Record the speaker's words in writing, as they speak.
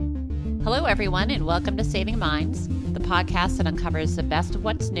Hello, everyone, and welcome to Saving Minds, the podcast that uncovers the best of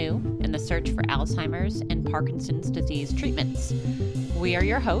what's new in the search for Alzheimer's and Parkinson's disease treatments. We are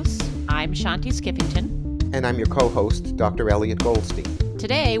your hosts. I'm Shanti Skiffington. And I'm your co-host, Dr. Elliot Goldstein.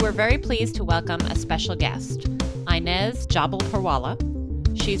 Today, we're very pleased to welcome a special guest, Inez Jabal Purwalla.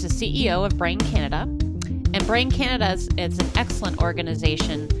 She's the CEO of Brain Canada, and Brain Canada is an excellent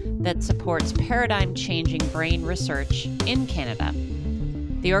organization that supports paradigm-changing brain research in Canada.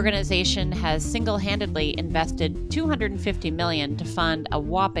 The organization has single-handedly invested $250 million to fund a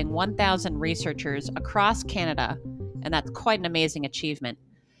whopping 1,000 researchers across Canada, and that's quite an amazing achievement.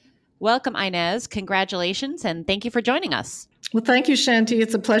 Welcome, Inez. Congratulations, and thank you for joining us. Well, thank you, Shanti.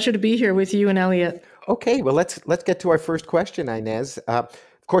 It's a pleasure to be here with you and Elliot. Okay, well, let's get to our first question, Inez.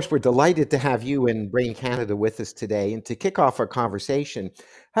 Of course, we're delighted to have you and Brain Canada with us today. And to kick off our conversation,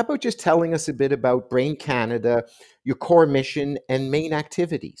 how about just telling us a bit about Brain Canada, your core mission, and main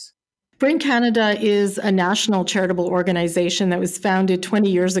activities? Brain Canada is a national charitable organization that was founded 20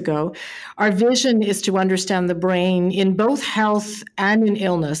 years ago. Our vision is to understand the brain in both health and in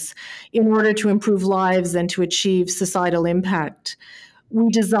illness in order to improve lives and to achieve societal impact. We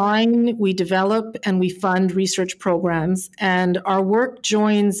design, we develop, and we fund research programs, and our work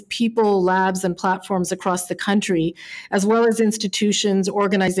joins people, labs, and platforms across the country, as well as institutions,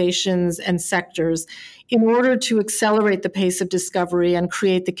 organizations, and sectors, in order to accelerate the pace of discovery and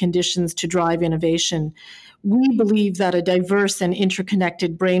create the conditions to drive innovation. We believe that a diverse and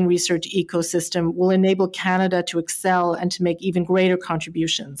interconnected brain research ecosystem will enable Canada to excel and to make even greater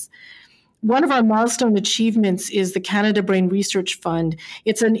contributions. One of our milestone achievements is the Canada Brain Research Fund.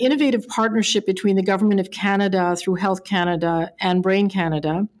 It's an innovative partnership between the Government of Canada through Health Canada and Brain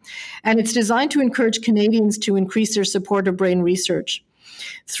Canada, and it's designed to encourage Canadians to increase their support of brain research.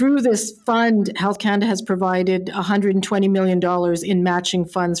 Through this fund, Health Canada has provided $120 million in matching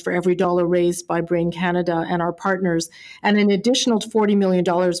funds for every dollar raised by Brain Canada and our partners, and an additional $40 million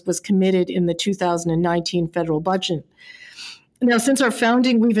was committed in the 2019 federal budget. Now, since our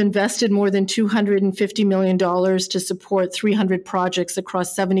founding, we've invested more than $250 million to support 300 projects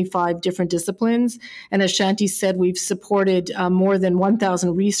across 75 different disciplines. And as Shanti said, we've supported more than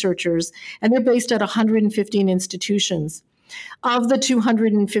 1,000 researchers, and they're based at 115 institutions. Of the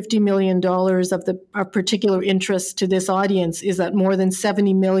 $250 million of particular interest to this audience is that more than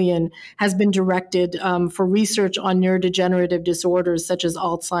 $70 million has been directed for research on neurodegenerative disorders such as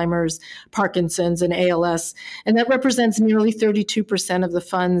Alzheimer's, Parkinson's, and ALS. And that represents nearly 32% of the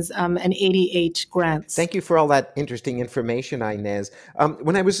funds and 88 grants. Thank you for all that interesting information, Inez.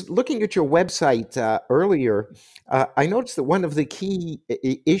 When I was looking at your website earlier, I noticed that one of the key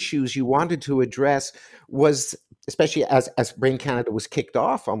issues you wanted to address was, especially as Brain Canada was kicked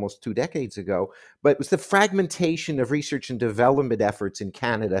off almost 2 decades ago, but it was the fragmentation of research and development efforts in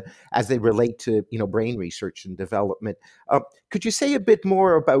Canada as they relate to, brain research and development. Could you say a bit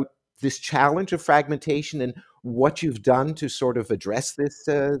more about this challenge of fragmentation and what you've done to sort of address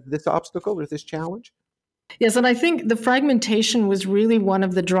this obstacle or this challenge? Yes, and I think the fragmentation was really one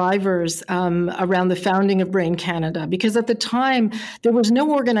of the drivers around the founding of Brain Canada, because at the time, there was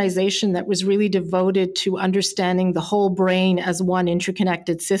no organization that was really devoted to understanding the whole brain as one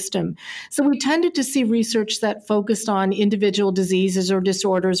interconnected system. So we tended to see research that focused on individual diseases or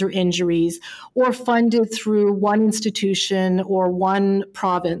disorders or injuries, or funded through one institution or one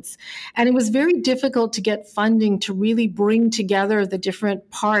province. And it was very difficult to get funding to really bring together the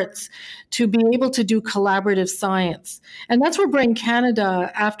different parts to be able to do collaborative science. And that's where Brain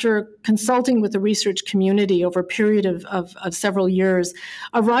Canada, after consulting with the research community over a period of several years,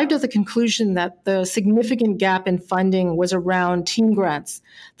 arrived at the conclusion that the significant gap in funding was around team grants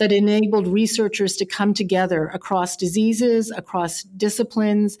that enabled researchers to come together across diseases, across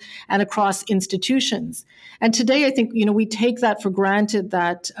disciplines, and across institutions. And today, I think, we take that for granted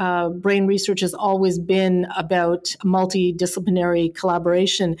that brain research has always been about multidisciplinary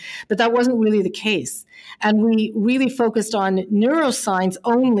collaboration, but that wasn't really the case. And we really focused on neuroscience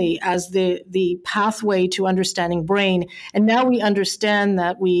only as the pathway to understanding brain. And now we understand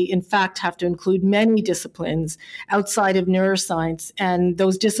that we, in fact, have to include many disciplines outside of neuroscience. And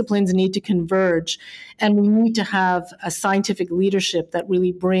those disciplines need to converge. And we need to have a scientific leadership that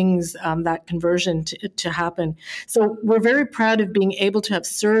really brings that conversion to happen. So we're very proud of being able to have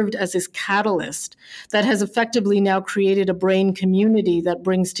served as this catalyst that has effectively now created a brain community that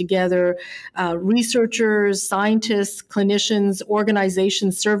brings together researchers, researchers, scientists, clinicians,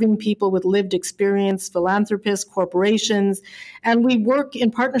 organizations serving people with lived experience, philanthropists, corporations, and we work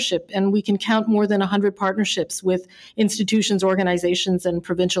in partnership, and we can count more than 100 partnerships with institutions, organizations, and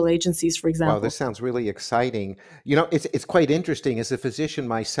provincial agencies, for Wow, example. this sounds really exciting. It's quite interesting. As a physician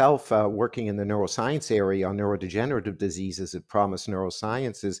myself, working in the neuroscience area on neurodegenerative diseases at Promise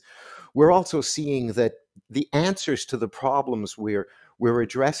Neurosciences, we're also seeing that the answers to the problems we're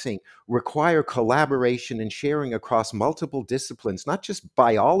addressing require collaboration and sharing across multiple disciplines, not just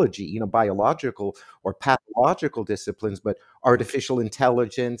biology, biological or pathological disciplines, but artificial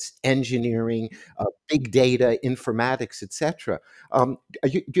intelligence, engineering, big data, informatics, etc.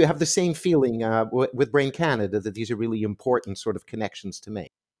 Do you have the same feeling with Brain Canada that these are really important sort of connections to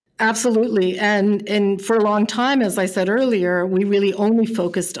make? Absolutely. And for a long time, as I said earlier, we really only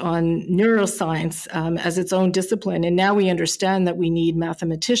focused on neuroscience as its own discipline. And now we understand that we need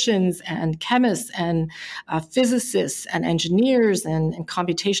mathematicians and chemists and physicists and engineers and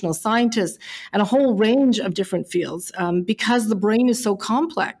computational scientists and a whole range of different fields because the brain is so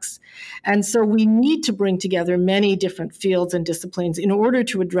complex. And so we need to bring together many different fields and disciplines in order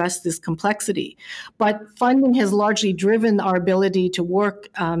to address this complexity. But funding has largely driven our ability to work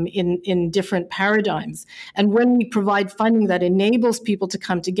in different paradigms. And when we provide funding that enables people to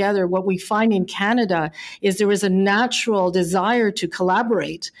come together, what we find in Canada is there is a natural desire to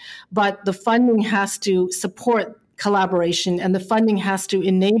collaborate, but the funding has to support collaboration, and the funding has to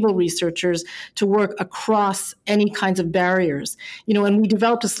enable researchers to work across any kinds of barriers. And we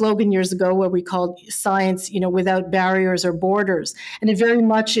developed a slogan years ago where we called science, without barriers or borders. And it very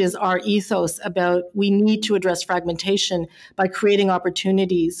much is our ethos about we need to address fragmentation by creating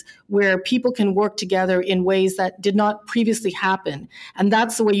opportunities where people can work together in ways that did not previously happen. And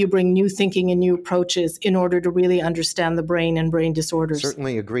that's the way you bring new thinking and new approaches in order to really understand the brain and brain disorders.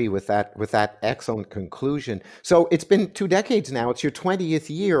 Certainly agree with that excellent conclusion. So it's been 2 decades now. It's your 20th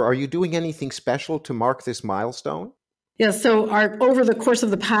year. Are you doing anything special to mark this milestone? Yeah, so over the course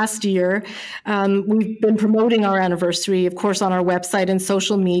of the past year, we've been promoting our anniversary, of course, on our website and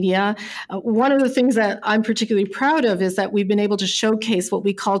social media. One of the things that I'm particularly proud of is that we've been able to showcase what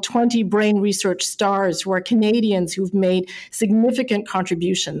we call 20 brain research stars, who are Canadians who've made significant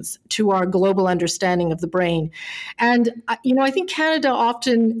contributions to our global understanding of the brain. And, I think Canada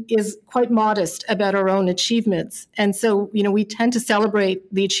often is quite modest about our own achievements. And so, we tend to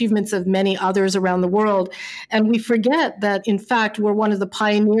celebrate the achievements of many others around the world, and we forget that, in fact, we're one of the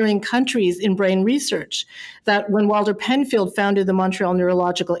pioneering countries in brain research. That when Walter Penfield founded the Montreal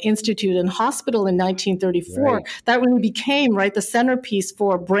Neurological Institute and Hospital in 1934, Right. that really became, the centerpiece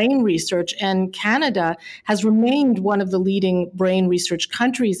for brain research. And Canada has remained one of the leading brain research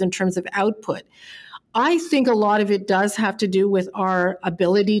countries in terms of output. I think a lot of it does have to do with our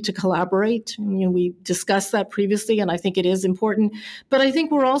ability to collaborate. We discussed that previously, and I think it is important. But I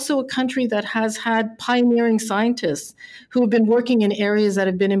think we're also a country that has had pioneering scientists who have been working in areas that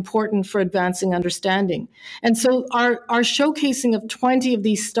have been important for advancing understanding. And so our showcasing of 20 of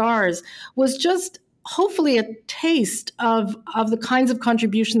these stars was just hopefully a taste of the kinds of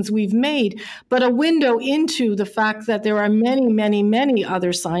contributions we've made, but a window into the fact that there are many, many, many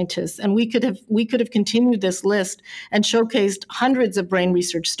other scientists. And we could have continued this list and showcased hundreds of brain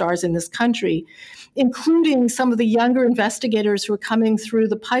research stars in this country, including some of the younger investigators who are coming through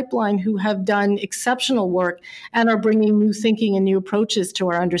the pipeline who have done exceptional work and are bringing new thinking and new approaches to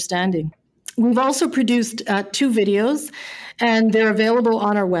our understanding. We've also produced 2 videos, and they're available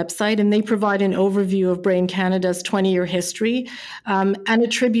on our website, and they provide an overview of Brain Canada's 20-year history and a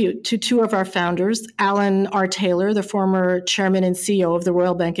tribute to 2 of our founders, Alan R. Taylor, the former chairman and CEO of the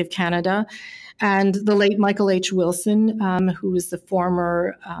Royal Bank of Canada, and the late Michael H. Wilson, who was the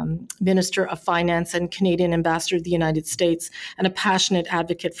former Minister of Finance and Canadian Ambassador to the United States, and a passionate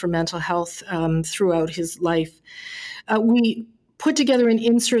advocate for mental health throughout his life. We put together an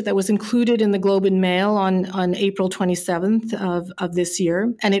insert that was included in the Globe and Mail on April 27th of this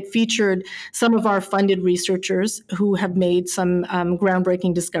year, and it featured some of our funded researchers who have made some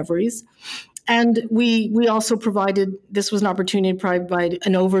groundbreaking discoveries. And we also provided, this was an opportunity to provide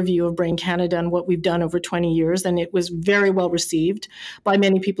an overview of Brain Canada and what we've done over 20 years, and it was very well received by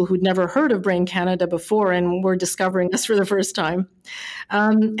many people who'd never heard of Brain Canada before and were discovering us for the first time.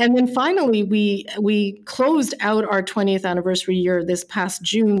 And then finally, we closed out our 20th anniversary year this past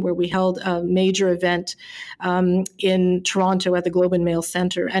June, where we held a major event in Toronto at the Globe and Mail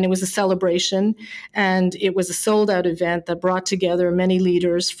Centre. And it was a celebration, and it was a sold-out event that brought together many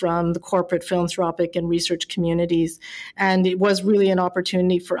leaders from the corporate philanthropic and research communities. And it was really an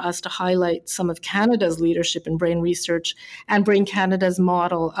opportunity for us to highlight some of Canada's leadership in brain research and Brain Canada's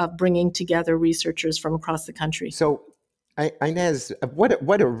model of bringing together researchers from across the country. So, Inez,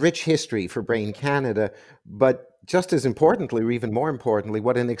 what a rich history for Brain Canada, but just as importantly, or even more importantly,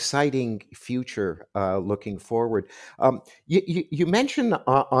 what an exciting future looking forward. You mentioned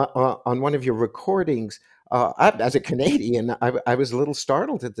on one of your recordings, as a Canadian, I was a little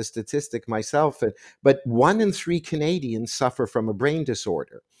startled at the statistic myself, but 1 in 3 Canadians suffer from a brain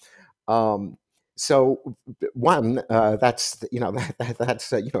disorder. Um, so one, that's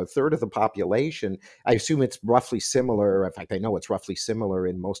that's a third of the population. I assume it's roughly similar. In fact, I know it's roughly similar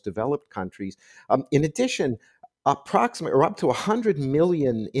in most developed countries. In addition, approximately or up to 100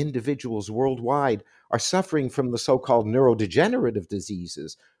 million individuals worldwide are suffering from the so-called neurodegenerative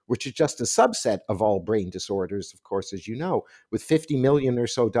diseases, which is just a subset of all brain disorders, of course, as you know, with 50 million or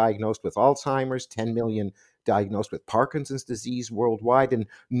so diagnosed with Alzheimer's, 10 million diagnosed with Parkinson's disease worldwide, and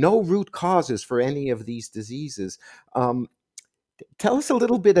no root causes for any of these diseases. Um, Tell us a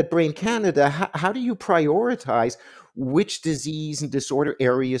little bit at Brain Canada, how do you prioritize which disease and disorder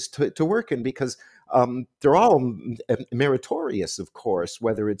areas to work in? Because they're all meritorious, of course,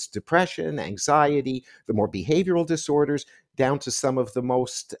 whether it's depression, anxiety, the more behavioral disorders, down to some of the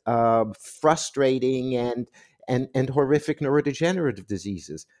most frustrating and horrific neurodegenerative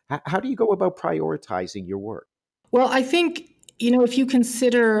diseases. How do you go about prioritizing your work? Well, I think, if you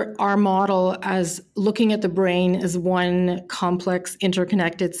consider our model as looking at the brain as one complex,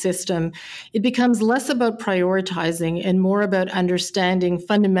 interconnected system, it becomes less about prioritizing and more about understanding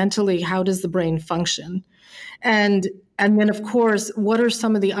fundamentally how does the brain function. And then, of course, what are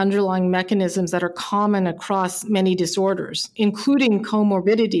some of the underlying mechanisms that are common across many disorders, including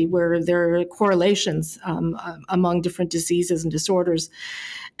comorbidity, where there are correlations among different diseases and disorders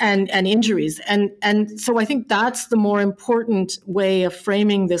and injuries. And so I think that's the more important way of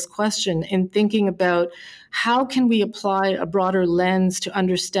framing this question in thinking about how can we apply a broader lens to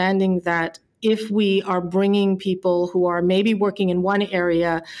understanding that if we are bringing people who are maybe working in one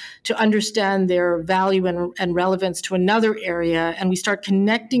area to understand their value and relevance to another area, and we start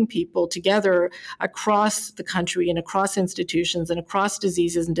connecting people together across the country and across institutions and across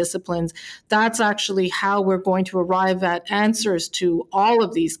diseases and disciplines, that's actually how we're going to arrive at answers to all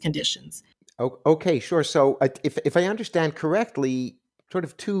of these conditions. Okay, sure. So if I understand correctly, sort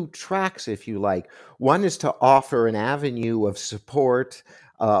of two tracks, if you like. One is to offer an avenue of support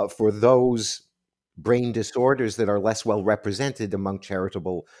for those brain disorders that are less well represented among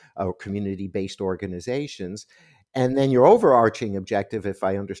charitable or community-based organizations. And then your overarching objective, if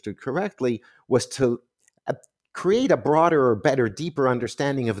I understood correctly, was to uh, create a broader or better, deeper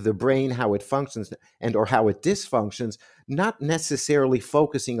understanding of the brain, how it functions and or how it dysfunctions, not necessarily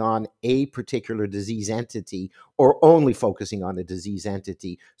focusing on a particular disease entity or only focusing on a disease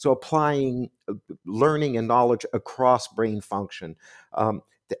entity. So applying learning and knowledge across brain function.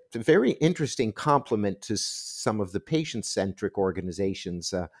 It's a very interesting complement to some of the patient-centric organizations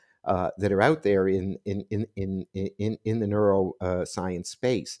that are out there in the neuroscience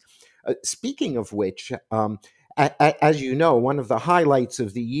space. Speaking of which, as you know, one of the highlights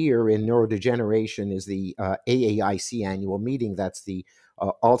of the year in neurodegeneration is the AAIC annual meeting. That's the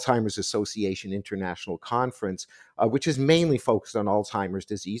Alzheimer's Association International Conference, which is mainly focused on Alzheimer's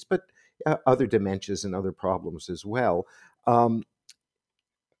disease, but other dementias and other problems as well.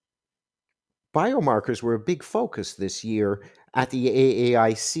 Biomarkers were a big focus this year at the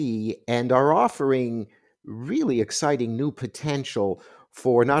AAIC and are offering really exciting new potential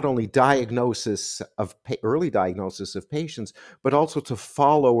for not only diagnosis of early diagnosis of patients, but also to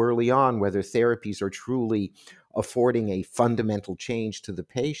follow early on whether therapies are truly affording a fundamental change to the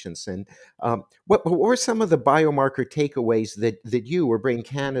patients. And what were some of the biomarker takeaways that you or Brain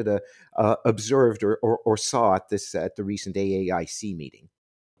Canada observed or saw at the recent AAIC meeting?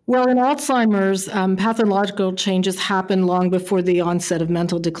 Well, in Alzheimer's, pathological changes happen long before the onset of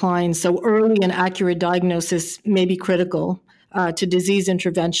mental decline. So early and accurate diagnosis may be critical to disease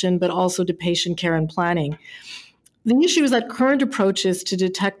intervention, but also to patient care and planning. The issue is that current approaches to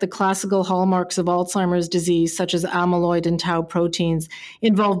detect the classical hallmarks of Alzheimer's disease, such as amyloid and tau proteins,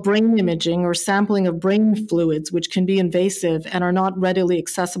 involve brain imaging or sampling of brain fluids, which can be invasive and are not readily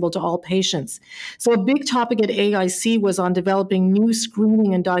accessible to all patients. So a big topic at AIC was on developing new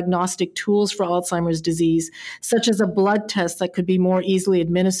screening and diagnostic tools for Alzheimer's disease, such as a blood test that could be more easily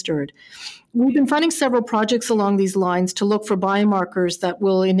administered. We've been funding several projects along these lines to look for biomarkers that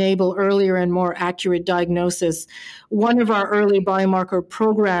will enable earlier and more accurate diagnosis. One of our early biomarker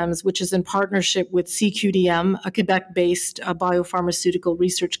programs, which is in partnership with CQDM, a Quebec-based biopharmaceutical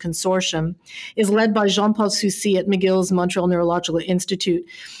research consortium, is led by Jean-Paul Soucy at McGill's Montreal Neurological Institute.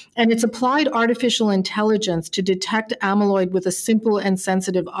 And it's applied artificial intelligence to detect amyloid with a simple and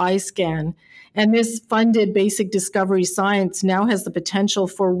sensitive eye scan. And this funded basic discovery science now has the potential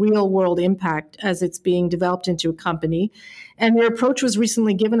for real world impact as it's being developed into a company. And their approach was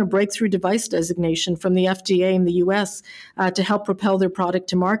recently given a breakthrough device designation from the FDA in the US to help propel their product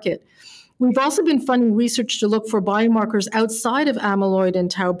to market. We've also been funding research to look for biomarkers outside of amyloid and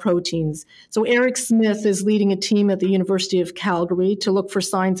tau proteins. So Eric Smith is leading a team at the University of Calgary to look for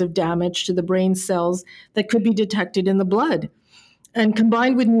signs of damage to the brain cells that could be detected in the blood. And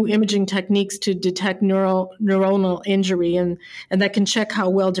combined with new imaging techniques to detect neuronal injury and that can check how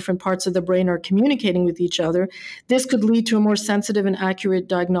well different parts of the brain are communicating with each other, this could lead to a more sensitive and accurate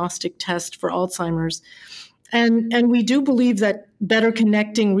diagnostic test for Alzheimer's. And we do believe that better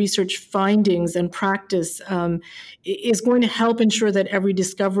connecting research findings and practice is going to help ensure that every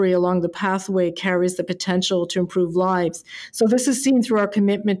discovery along the pathway carries the potential to improve lives. So this is seen through our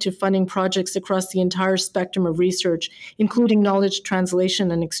commitment to funding projects across the entire spectrum of research, including knowledge translation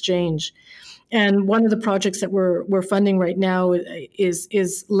and exchange. And one of the projects that we're funding right now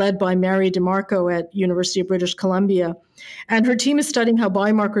is led by Mary DeMarco at University of British Columbia. And her team is studying how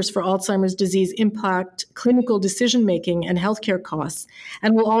biomarkers for Alzheimer's disease impact clinical decision-making and healthcare costs,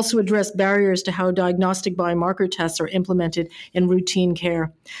 and will also address barriers to how diagnostic biomarker tests are implemented in routine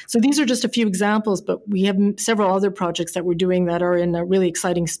care. So these are just a few examples, but we have several other projects that we're doing that are in a really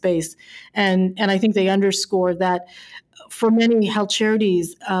exciting space. And I think they underscore that for many health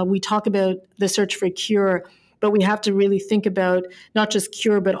charities, we talk about the search for a cure, but we have to really think about not just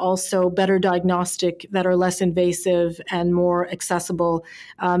cure, but also better diagnostic that are less invasive and more accessible,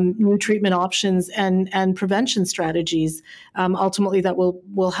 new treatment options and prevention strategies, ultimately that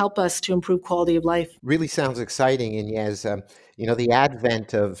will help us to improve quality of life. Really sounds exciting, Inez. The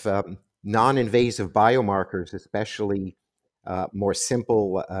advent of non-invasive biomarkers, especially more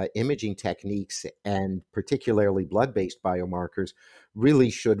simple imaging techniques and particularly blood-based biomarkers, really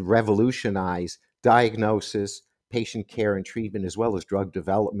should revolutionize diagnosis, patient care and treatment, as well as drug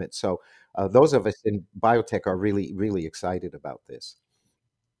development. So those of us in biotech are really, really excited about this.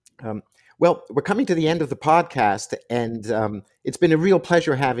 Well, we're coming to the end of the podcast, and it's been a real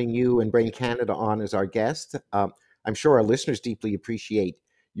pleasure having you and Brain Canada on as our guest. I'm sure our listeners deeply appreciate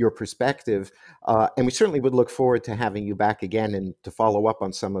your perspective, and we certainly would look forward to having you back again and to follow up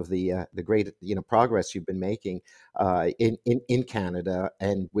on some of the great progress you've been making in Canada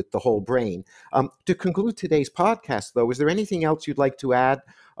and with the whole brain. To conclude today's podcast, though, is there anything else you'd like to add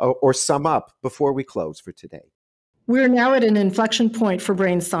or sum up before we close for today? We're now at an inflection point for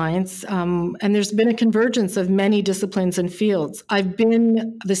brain science, and there's been a convergence of many disciplines and fields. I've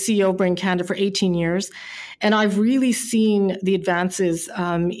been the CEO of Brain Canada for 18 years, and I've really seen the advances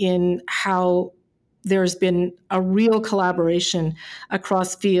in how there's been a real collaboration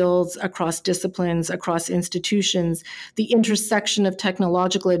across fields, across disciplines, across institutions, the intersection of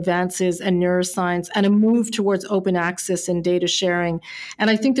technological advances and neuroscience, and a move towards open access and data sharing.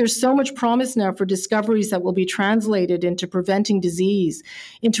 And I think there's so much promise now for discoveries that will be translated into preventing disease,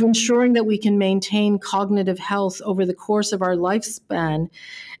 into ensuring that we can maintain cognitive health over the course of our lifespan,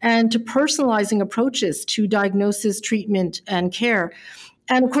 and to personalizing approaches to diagnosis, treatment, and care.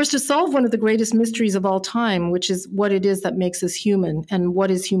 And of course, to solve one of the greatest mysteries of all time, which is what it is that makes us human and what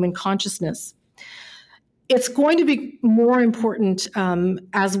is human consciousness. It's going to be more important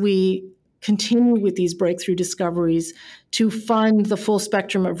as we continue with these breakthrough discoveries to fund the full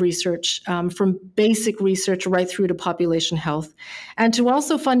spectrum of research, from basic research right through to population health, and to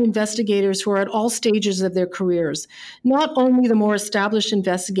also fund investigators who are at all stages of their careers, not only the more established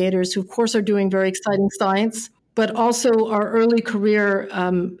investigators who, of course, are doing very exciting science, but also our early career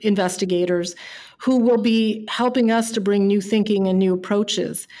investigators who will be helping us to bring new thinking and new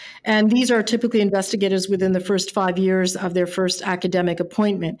approaches. And these are typically investigators within the first 5 years of their first academic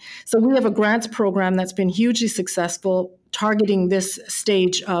appointment. So we have a grants program that's been hugely successful, targeting this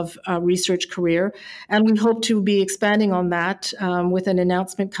stage of research career. And we hope to be expanding on that with an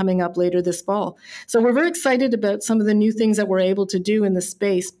announcement coming up later this fall. So we're very excited about some of the new things that we're able to do in this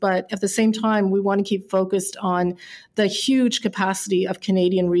space. But at the same time, we want to keep focused on the huge capacity of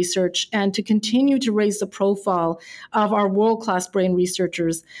Canadian research and to continue to raise the profile of our world-class brain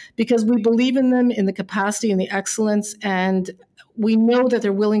researchers, because we believe in them, in the capacity and the excellence, and we know that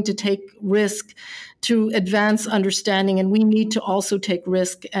they're willing to take risk to advance understanding, and we need to also take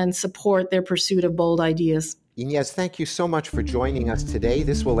risk and support their pursuit of bold ideas. Inez, thank you so much for joining us today.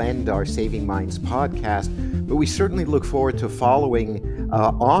 This will end our Saving Minds podcast, but we certainly look forward to following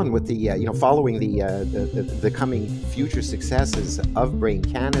on with following the coming future successes of Brain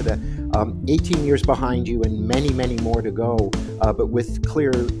Canada. 18 years behind you and many, many more to go, but with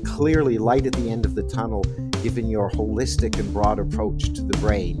clearly light at the end of the tunnel, given your holistic and broad approach to the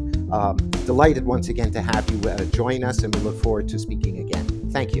brain. Delighted once again to have you join us, and we look forward to speaking again.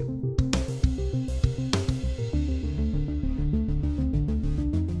 Thank you.